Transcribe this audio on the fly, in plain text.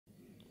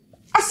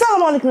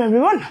আসসালামু আলাইকুম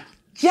এভরিওয়ান,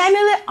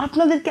 চ্যানেলে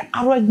আপনাদেরকে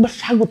আরো একবার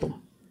স্বাগতম।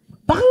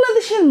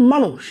 বাংলাদেশের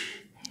মানুষ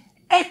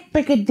এক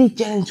প্যাকেট দিয়ে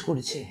চ্যালেঞ্জ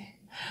করেছে।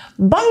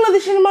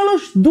 বাংলাদেশের মানুষ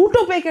দুটো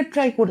প্যাকেট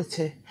ট্রাই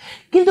করেছে,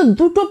 কিন্তু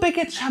দুটো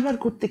প্যাকেট সাবার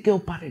করতে কেউ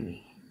পারেনি।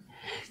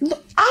 কিন্তু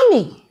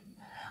আমি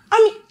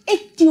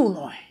একটিও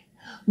নয়,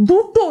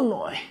 দুটো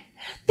নয়,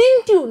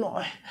 তিনটিও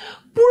নয়,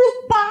 পুরো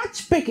 5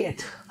 প্যাকেট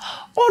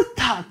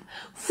অর্থাৎ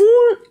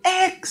ফুল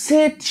এক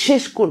সেট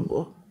শেষ করব।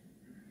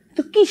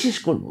 তো কি শেষ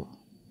করব?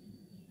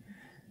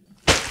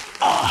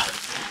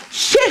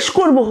 শেষ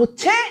করব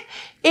হচ্ছে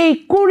এই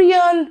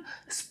কোরিয়ান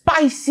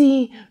স্পাইসি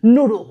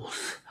নুডলস,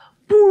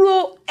 পুরো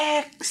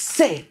এক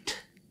সেট।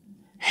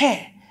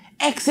 হ্যাঁ,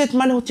 এক সেট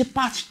মানে হচ্ছে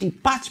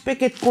 5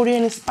 প্যাকেট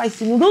কোরিয়ান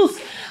স্পাইসি নুডলস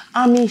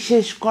আমি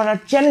শেষ করার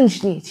চ্যালেঞ্জ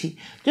নিয়েছি।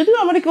 যদিও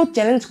আমার কেউ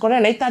চ্যালেঞ্জ করে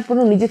নাই,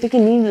 তারপরেও নিজে থেকে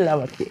নিয়ে নিলাম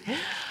আর কি।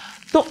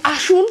 তো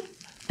আসুন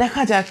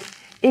দেখা যাক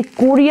এই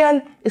কোরিয়ান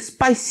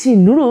স্পাইসি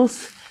নুডলস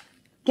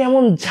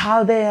কেমন ঝাল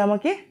দেয়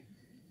আমাকে।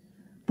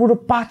 পুরো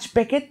 5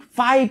 packet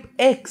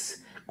 5x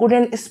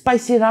Korean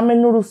spicy ramen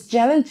noodles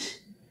challenge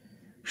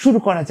শুরু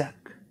করা যাক।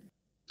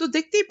 তো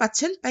দেখতেই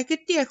পাচ্ছেন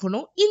প্যাকেটটি এখনো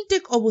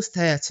ইনটেক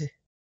অবস্থায় আছে।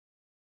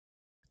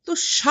 তো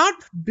শার্প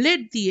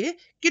ব্লেড দিয়ে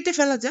কেটে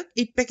ফেলা যাক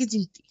এই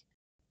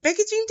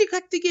প্যাকেজিংটি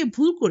কাটতে গিয়ে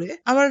ভুল করে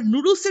আমার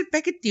নুডলসের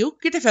প্যাকেটটিও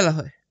কেটে ফেলা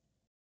হয়।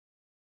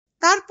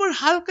 তারপর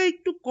হালকা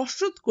একটু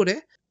কসরত করে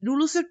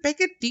নুডলসের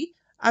প্যাকেটটি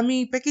আমি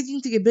প্যাকেজিং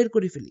থেকে বের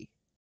করে ফেলি।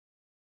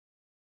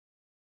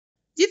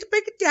 যেহেতু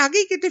প্যাকেটটি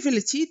আগেই কেটে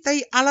ফেলেছি, তাই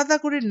আলাদা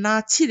করে না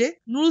ছিঁড়ে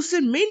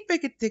নুডলসের মেইন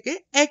প্যাকেট থেকে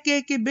একে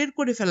একে বের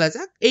করে ফেলা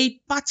যাক এই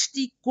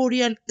 5টি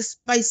কোরিয়ান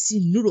স্পাইসি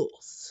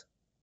নুডলস।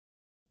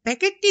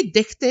 প্যাকেটটি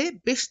দেখতে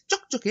বেশ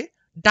চকচকে।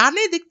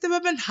 ডানে দেখতে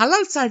পাবেন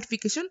হালাল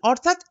সার্টিফিকেশন,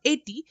 অর্থাৎ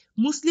এটি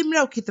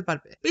মুসলিমরাও খেতে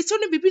পারবে।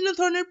 পেছনে বিভিন্ন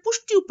ধরনের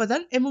পুষ্টি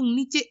উপাদান এবং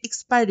নিচে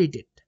এক্সপায়ারি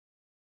ডেট।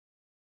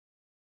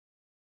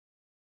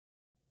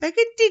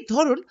 প্যাকেটটির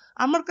ধরন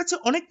আমার কাছে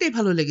অনেকটাই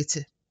ভালো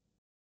লেগেছে।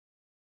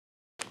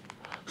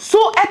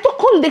 সো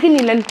এতক্ষণ দেখে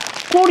নিলেন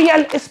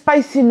কোরিয়ান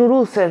স্পাইসি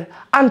নুডলসের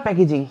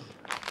আনপ্যাকেজিং।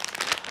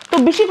 তো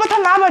বেশি কথা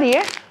না বাড়িয়ে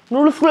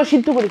নুডলসগুলো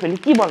সিদ্ধ করে ফেলি,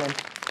 কি বলেন?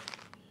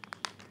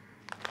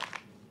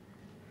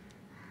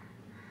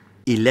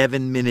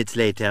 11 minutes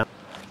later.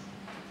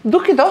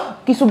 দুঃখিত,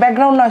 কিছু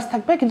ব্যাকগ্রাউন্ড নয়েজ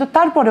থাকবে, কিন্তু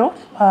তারপরেও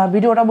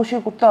ভিডিওটা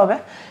অবশ্যই করতে হবে,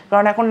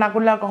 কারণ এখন না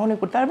করলে আর কখনোই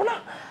করতে পারবো না।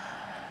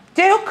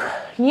 যাই হোক,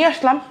 নিয়ে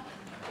আসলাম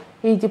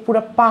এই যে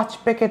পুরো 5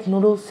 প্যাকেট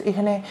নুডলস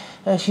এখানে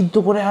সিদ্ধ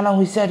করে আনা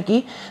হয়েছে আর কি।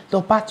 তো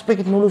 5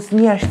 প্যাকেট নুডলস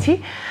নিয়ে আসছি।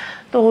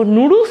 তো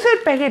নুডলসের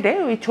প্যাকেটে,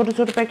 ওই ছোট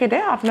ছোট প্যাকেটে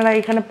আপনারা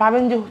এখানে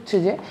পাবেন যে হচ্ছে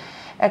যে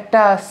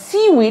একটা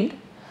সিউইড,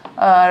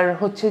 আর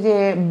হচ্ছে যে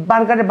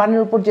বার্গারের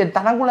বানের উপর যে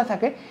দানাগুলা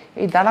থাকে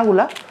এই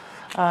দানাগুলা,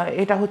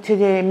 এটা হচ্ছে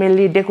যে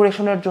মেনলি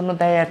ডেকোরেশনের জন্য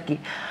দেয় আর কি।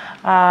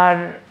 আর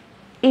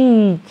এই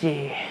যে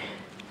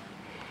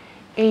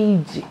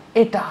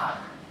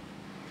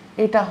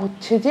এটা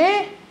হচ্ছে যে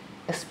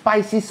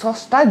স্পাইসি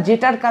সসটা,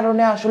 যেটার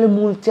কারণে আসলে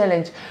মূল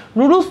চ্যালেঞ্জ।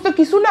 নুডলস তো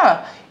কিছু না,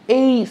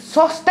 এই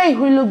সসটাই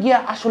হইল গিয়া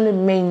আসলে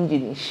মেইন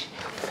জিনিস।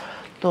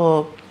 তো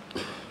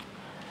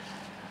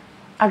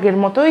আগের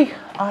মতোই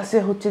আছে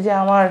হচ্ছে যে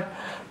আমার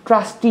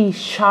ট্রাস্টি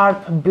শার্প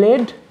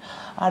ব্লেড,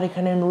 আর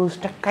এখানে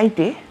নুডলসটা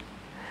কাইটে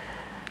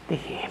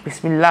দেখি।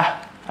 বিসমিল্লাহ,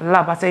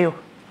 আল্লাহ বাঁচাইও।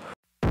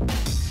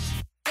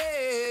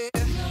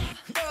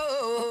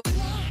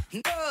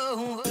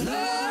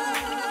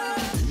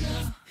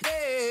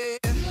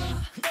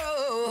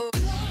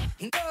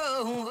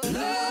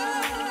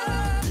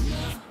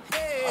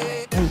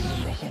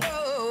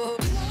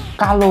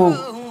 কালো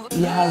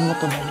ইয়ার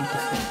মতো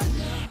বাড়িতেছে,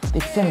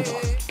 দেখছেন তো?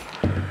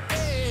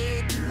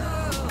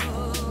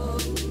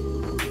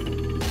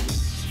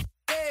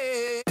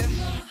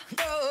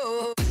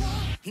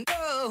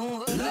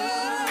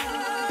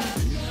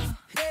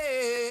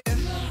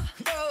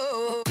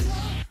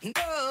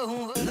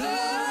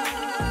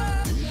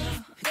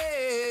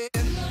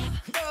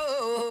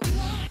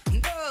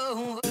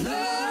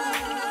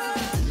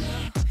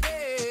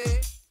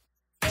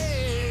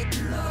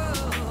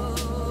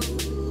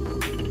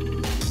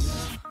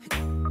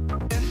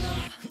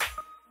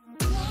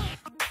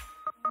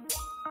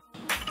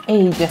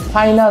 এই যে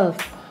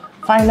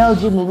ফাইনাল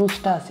যে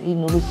নুডলসটা আছে, এই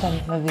নুডলসটা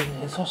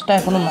সসটা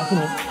এখনো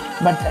মাখিনি,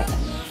 বাট দেখ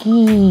কি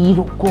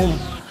রকম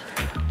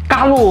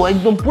কালো,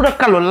 একদম পুরো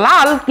কালো,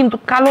 লাল কিন্তু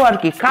কালো আর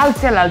কি,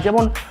 কালচে লাল।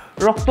 যেমন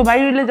রক্ত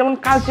বাহির হইলে যেমন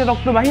কালচে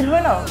রক্ত বাহির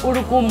হয় না,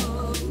 ওরকম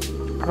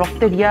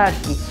রক্তের ইয়া আর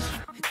কি।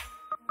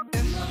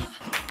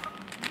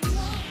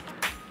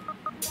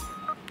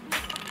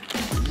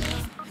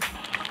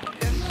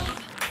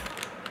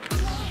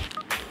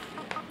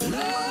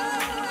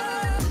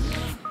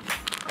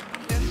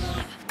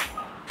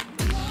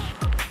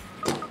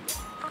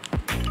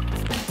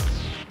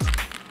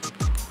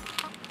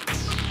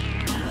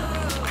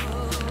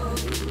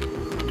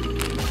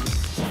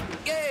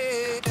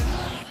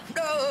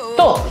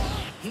 তো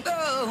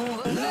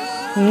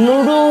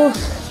নুডলস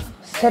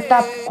সেট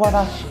আপ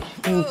করা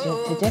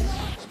হচ্ছে যে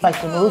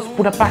স্পাইসি নুডলস,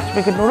 পুরো 5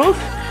 প্যাকেট নুডলস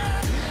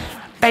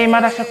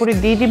টাইমার আশা করি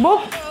দিয়ে দিব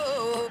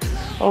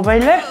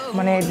মোবাইলে।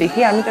 মানে দেখি,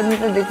 আমি তো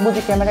দেখবো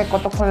যে ক্যামেরায়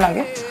কতক্ষণ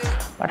লাগে।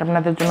 বাট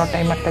আপনাদের জন্য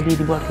টাইমারটা দিয়ে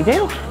দিব আর কি। যাই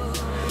হোক,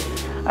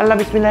 আল্লাহ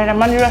বিসমিল্লাহির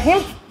রহমানির রহিম,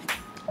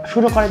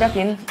 শুরু করা যাক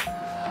ইন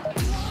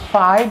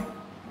 5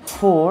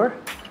 4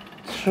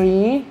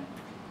 3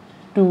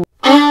 2।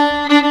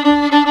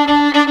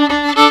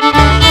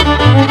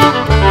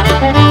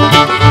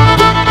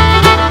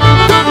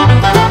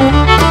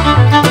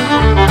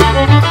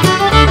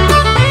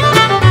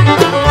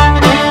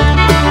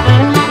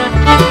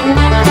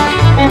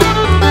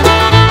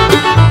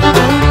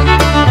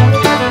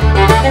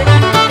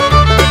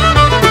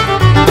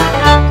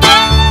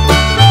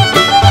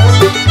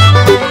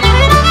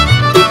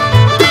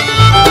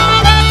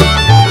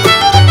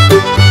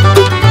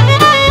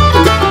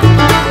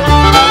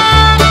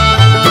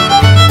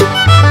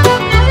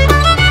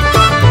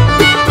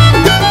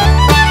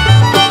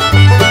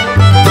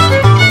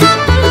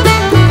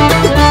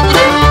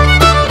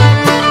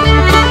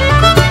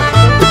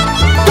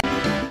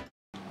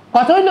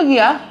 কথা হইল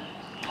গিয়া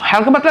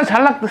হালকা পাতলা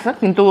ঝাল লাগতেছে,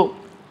 কিন্তু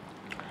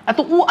এত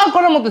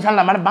করার মতো ঝাল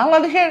না। মানে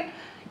বাংলাদেশের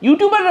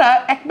ইউটিউবাররা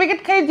এক প্যাকেট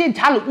খাই যে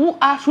ঝাল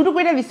শুরু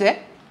করে দিছে,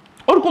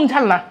 ওরকম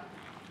ঝাল না,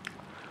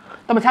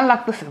 তবে ঝাল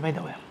লাগতেছে। ভাই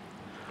দেবে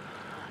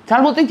ঝাল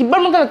বলতে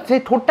জিব্বার মধ্যে লাগছে,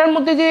 ঠোঁটটার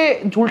মধ্যে যে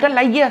ঝোলটা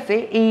লাগিয়ে আছে,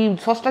 এই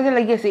সসটা যে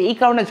লাগিয়ে আছে, এই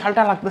কারণে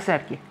ঝালটা লাগতেছে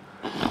আর কি।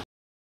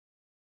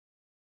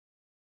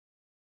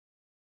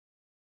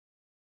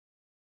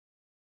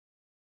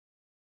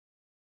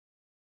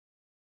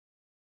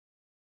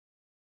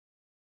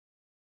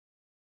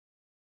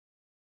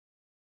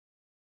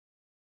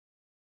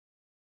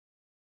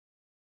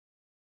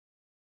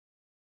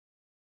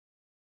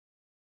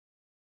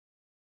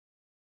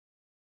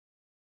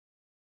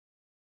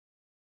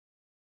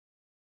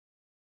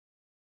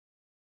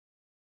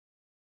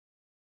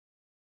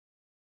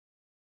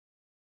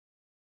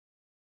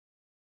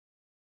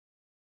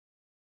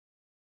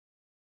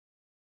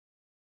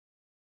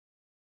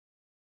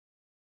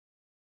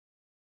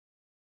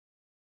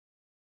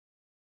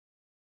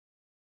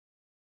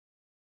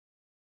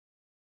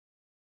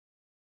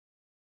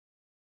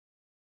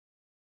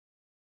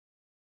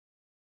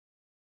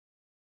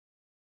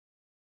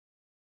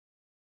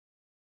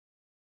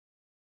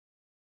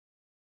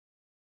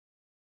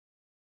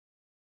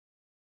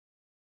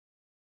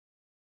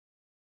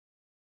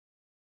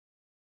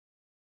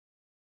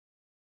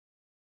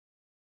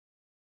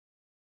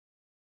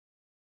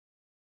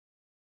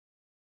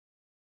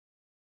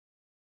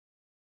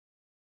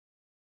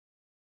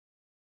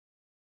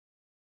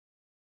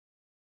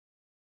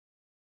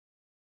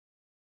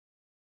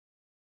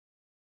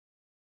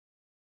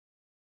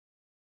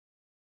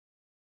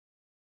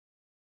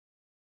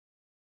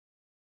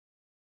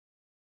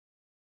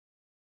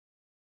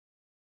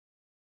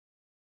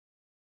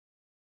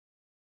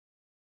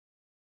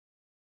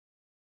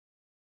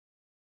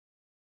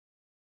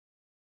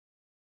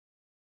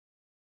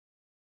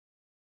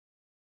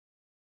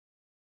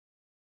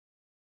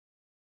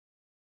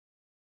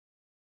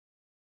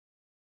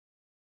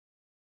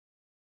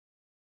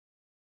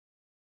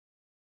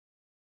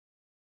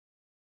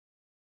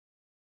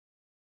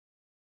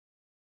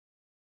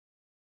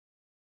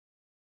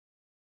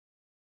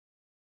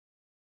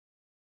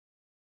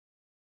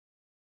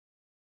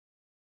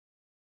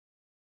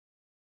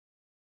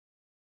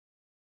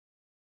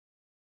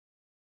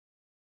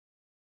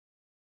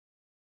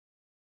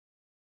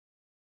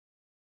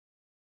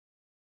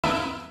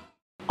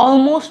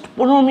 অলমোস্ট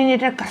 15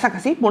 মিনিটের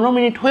কাছাকাছি, 15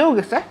 মিনিট হয়েও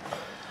গেছে।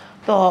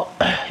 তো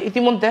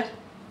ইতিমধ্যে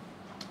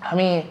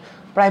আমি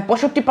প্রায়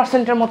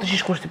 65%-এর মতো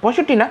শেষ করছি,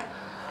 65 না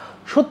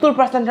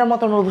 70%-এর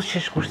মতো নুডলস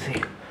শেষ করছি।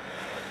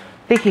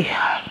 দেখি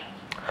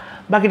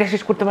বাকিটা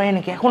শেষ করতে পারি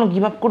নাকি, এখনও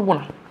গিভ আপ করবো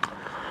না।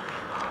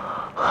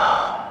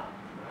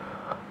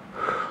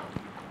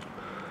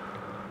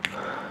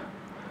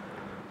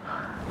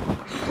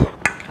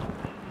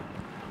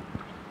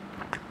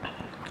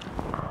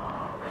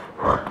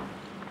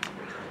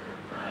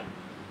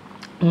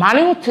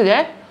 মানে হচ্ছে যে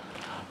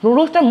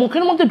নুডলসটা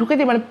মুখের মধ্যে ঢুকে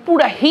দিয়ে, মানে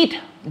পুরা হিট,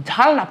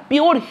 ঝাল না,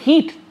 পিওর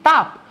হিট,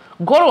 তাপ,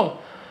 গরম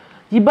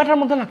জিব্বাটার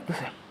মধ্যে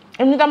লাগতেছে।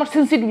 এমনিতে আমার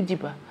সেন্সিটিভ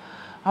জিব্বা,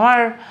 আমার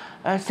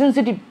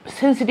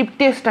সেন্সিটিভ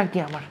টেস্ট আর কি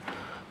আমার।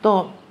 তো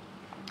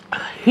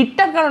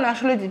হিটটার কারণে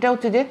আসলে যেটা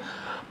হচ্ছে যে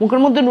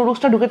মুখের মধ্যে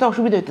নুডলসটা ঢুকেতে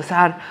অসুবিধা হইতেছে।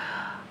 আর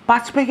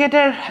 5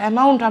 প্যাকেটের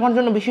অ্যামাউন্ট আমার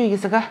জন্য বেশি হয়ে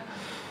গেছে গা।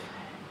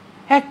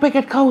 1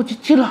 প্যাকেট খাওয়া উচিত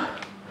ছিল,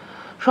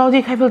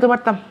 সহজেই খাই ফেলতে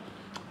পারতাম।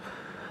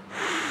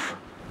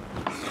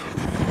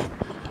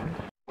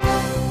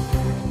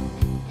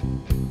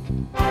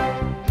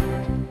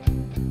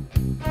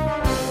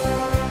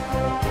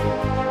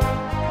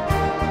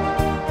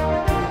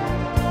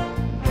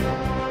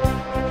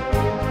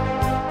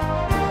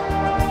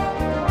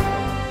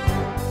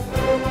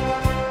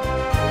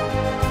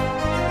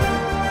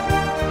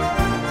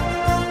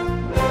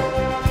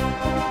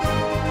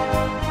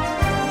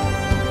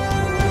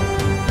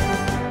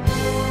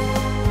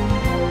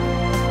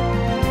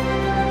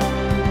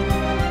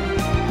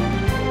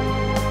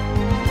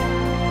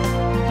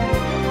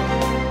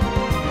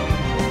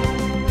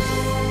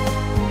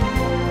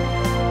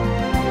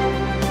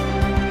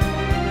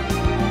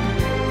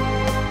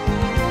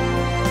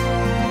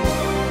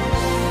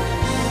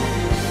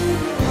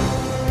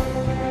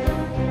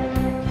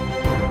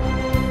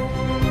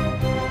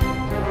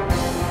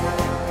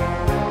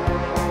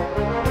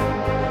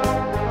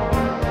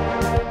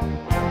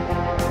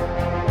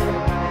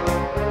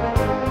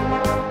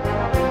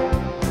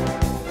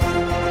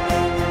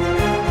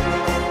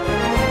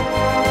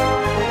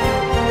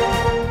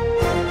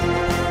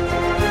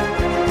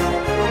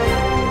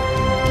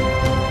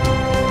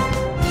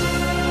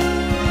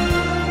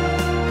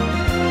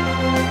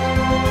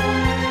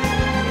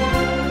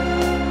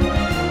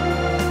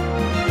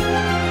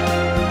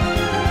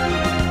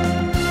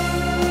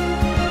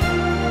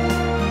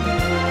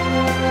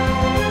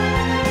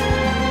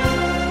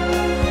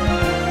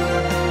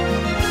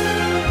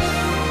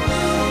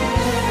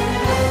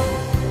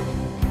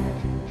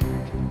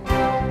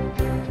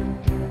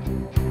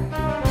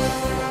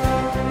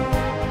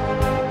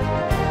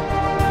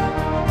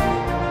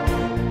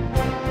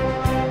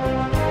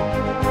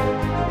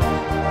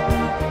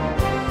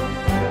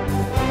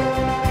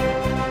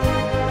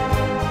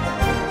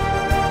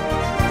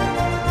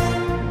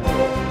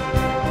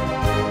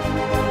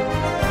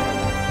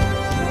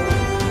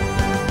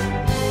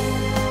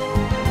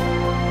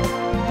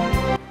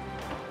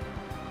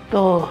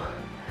 তো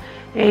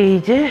এই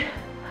যে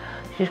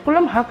শেষ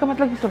করলাম, হালকা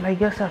পাতলা কিছু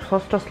লাগিয়ে আছে আর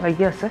সস টস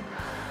লাগিয়ে আছে,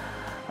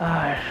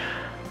 আর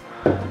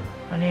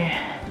মানে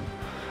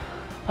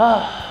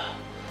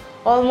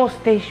অলমোস্ট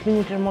 23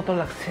 মিনিটের মতো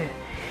লাগছে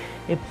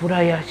এই পুরা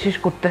শেষ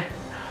করতে।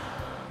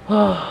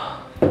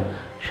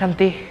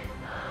 শান্তি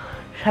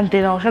শান্তি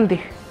না অশান্তি,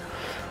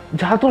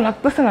 ঝাল তো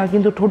লাগতেছে না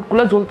কিন্তু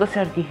ঠোঁটগুলো জ্বলতেছে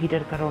আর কি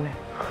হিটের কারণে।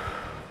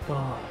 তো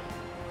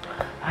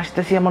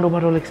আসতেছি আমার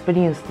ওভারঅল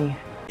এক্সপিরিয়েন্স নিয়ে।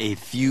 A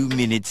few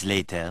minutes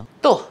later.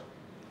 তো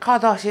খাওয়া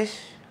দাওয়া শেষ,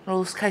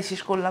 নুডলস খাই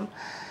শেষ করলাম।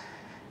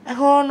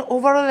 এখন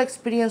ওভারঅল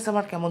এক্সপিরিয়েন্স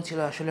আমার কেমন ছিল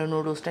আসলে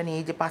নুডলসটা নিয়ে।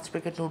 এই যে 5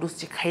 প্যাকেট নুডলস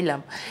যে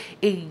খাইলাম,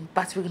 এই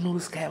 5 প্যাকেট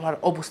নুডলস খাই আমার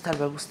অবস্থার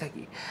ব্যবস্থা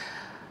কি।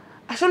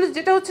 আসলে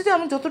যেটা হচ্ছে যে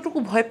আমি যতটুকু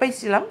ভয়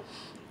পাইছিলাম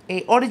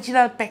এই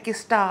অরিজিনাল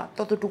প্যাকেজটা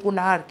ততটুকু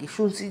না আর কি।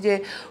 শুনছি যে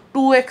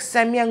 2x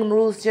স্যাময়াং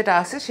নুডলস যেটা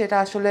আছে সেটা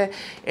আসলে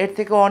এর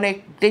থেকে অনেক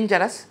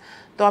ডেঞ্জারাস।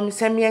 তো আমি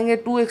স্যাময়াংয়ের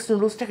 2x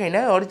নুডলসটা খাই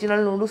না, অরিজিনাল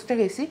নুডলসটা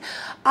খাইছি।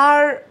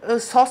 আর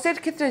সসের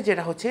ক্ষেত্রে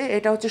যেটা হচ্ছে,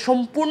 এটা হচ্ছে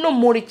সম্পূর্ণ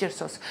মরিচের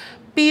সস,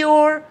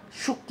 পিওর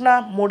শুকনা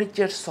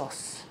মরিচের সস,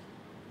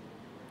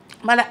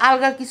 মানে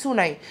আলগা কিছু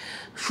নাই,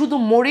 শুধু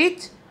মরিচ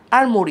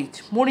আর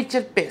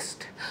মরিচের পেস্ট।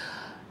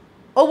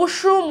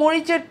 অবশ্য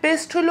মরিচের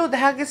পেস্ট হলেও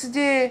দেখা গেছে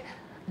যে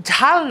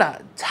ঝাল না,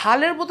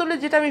 ঝালের বদলে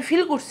যেটা আমি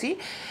ফিল করছি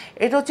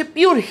এটা হচ্ছে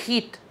পিওর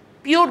হিট,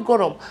 পিওর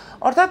গরম।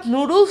 অর্থাৎ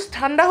নুডলস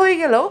ঠান্ডা হয়ে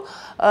গেলেও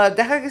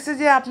দেখা গেছে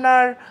যে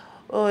আপনার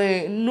ওই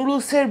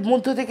নুডলসের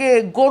মধ্য থেকে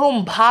গরম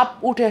ভাপ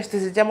উঠে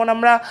আসতেছে। যেমন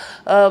আমরা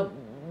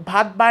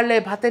ভাত বাড়লে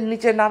ভাতের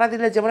নিচে নাড়া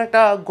দিলে যেমন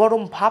একটা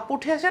গরম ভাপ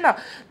উঠে আসে না,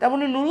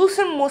 তেমনি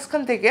নুডলসের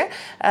মাঝখান থেকে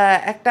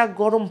একটা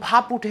গরম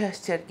ভাপ উঠে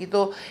আসছে আর কি।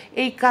 তো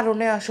এই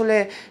কারণে আসলে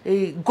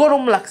এই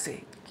গরম লাগছে,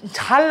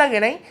 ঝাল লাগে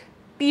নাই,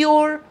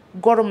 পিওর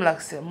গরম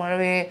লাগছে,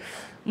 মানে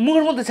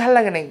মুখের মধ্যে ঝাল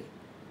লাগে নাই।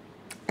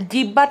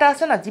 জিব্বাটা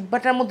আছে না,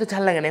 জিব্বাটার মধ্যে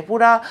ঝাল লাগে নাই,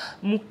 পুরা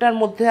মুখটার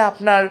মধ্যে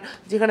আপনার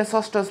যেখানে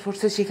সস টস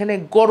পড়ছে সেখানে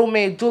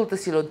গরমে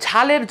জ্বলতেছিল।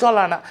 ঝালের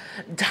জ্বলা না,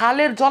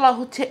 ঝালের জ্বলা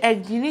হচ্ছে এক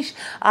জিনিস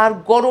আর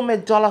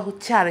গরমের জ্বলা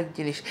হচ্ছে আরেক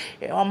জিনিস।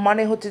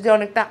 মানে হচ্ছে যে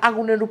অনেকটা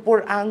আগুনের উপর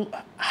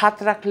হাত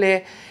রাখলে,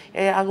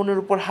 আগুনের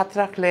উপর হাত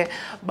রাখলে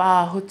বা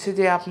হচ্ছে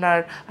যে আপনার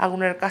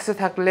আগুনের কাছে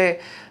থাকলে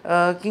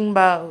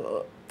কিংবা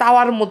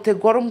তাওয়ার মধ্যে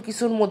গরম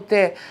কিছুর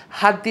মধ্যে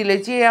হাত দিলে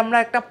যে আমরা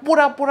একটা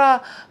পোড়া পোড়া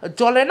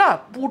জ্বলে না,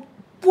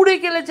 পুড়ে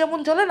গেলে যেমন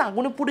জ্বলে না,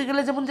 আগুনে পুড়ে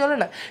গেলে যেমন জ্বলে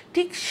না,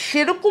 ঠিক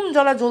সেরকম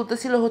জ্বলা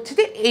জ্বলতেছিল হচ্ছে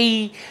যে এই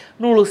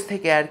নুডলস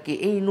থেকে আর কি,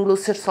 এই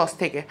নুডলসের সস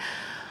থেকে।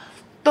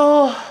 তো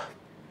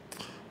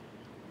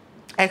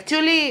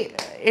অ্যাকচুয়ালি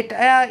এটা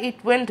it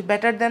went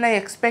better than I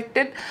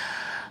expected.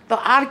 তো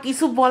আর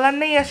কিছু বলার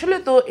নেই আসলে।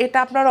 তো এটা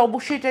আপনারা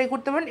অবশ্যই ট্রাই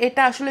করতে পারেন।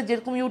 এটা আসলে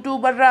যেরকম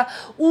ইউটিউবাররা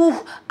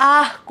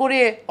করে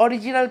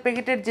অরিজিনাল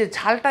প্যাকেটের যে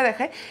ঝালটা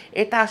দেখায়,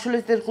 এটা আসলে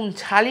সেরকম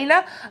ঝালই না।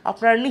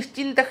 আপনারা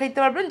নিশ্চিন্তে খাইতে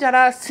পারবেন,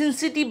 যারা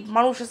সেনসিটিভ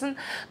মানুষ আছেন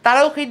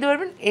তারাও খাইতে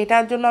পারবেন।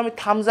 এটার জন্য আমি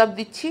থামস আপ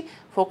দিচ্ছি।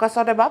 ফোকাস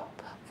অন বাপ,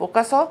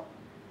 ফোকাস হ,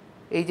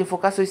 এই যে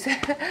ফোকাস হয়েছে,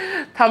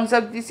 থামস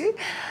আপ দিছি।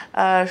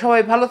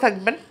 সবাই ভালো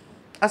থাকবেন,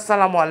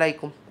 আসসালামু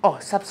আলাইকুম।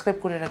 সাবস্ক্রাইব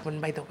করে রাখবেন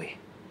বাই দ্য ওয়ে।